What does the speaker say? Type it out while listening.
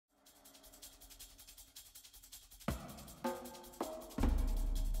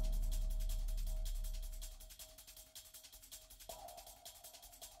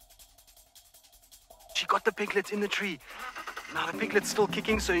got the piglet in the tree. Now the piglet's still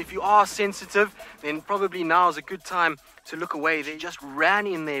kicking, so if you are sensitive, then probably now is a good time to look away. They just ran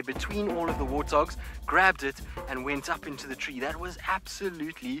in there between all of the warthogs, grabbed it, and went up into the tree. That was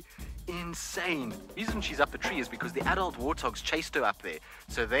absolutely insane. The reason she's up the tree is because the adult warthogs chased her up there.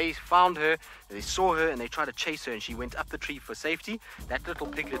 So they found her, they saw her, and they tried to chase her, and she went up the tree for safety. That little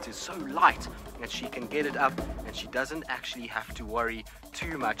piglet is so light that she can get it up, and she doesn't actually have to worry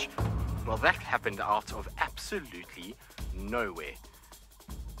too much. Well, that happened out of absolutely nowhere.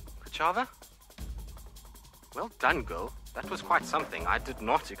 Kuchava? Well done, girl. That was quite something. I did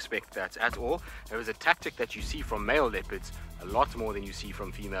not expect that at all. There is a tactic that you see from male leopards a lot more than you see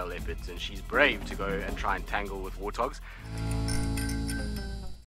from female leopards, and she's brave to go and try and tangle with warthogs.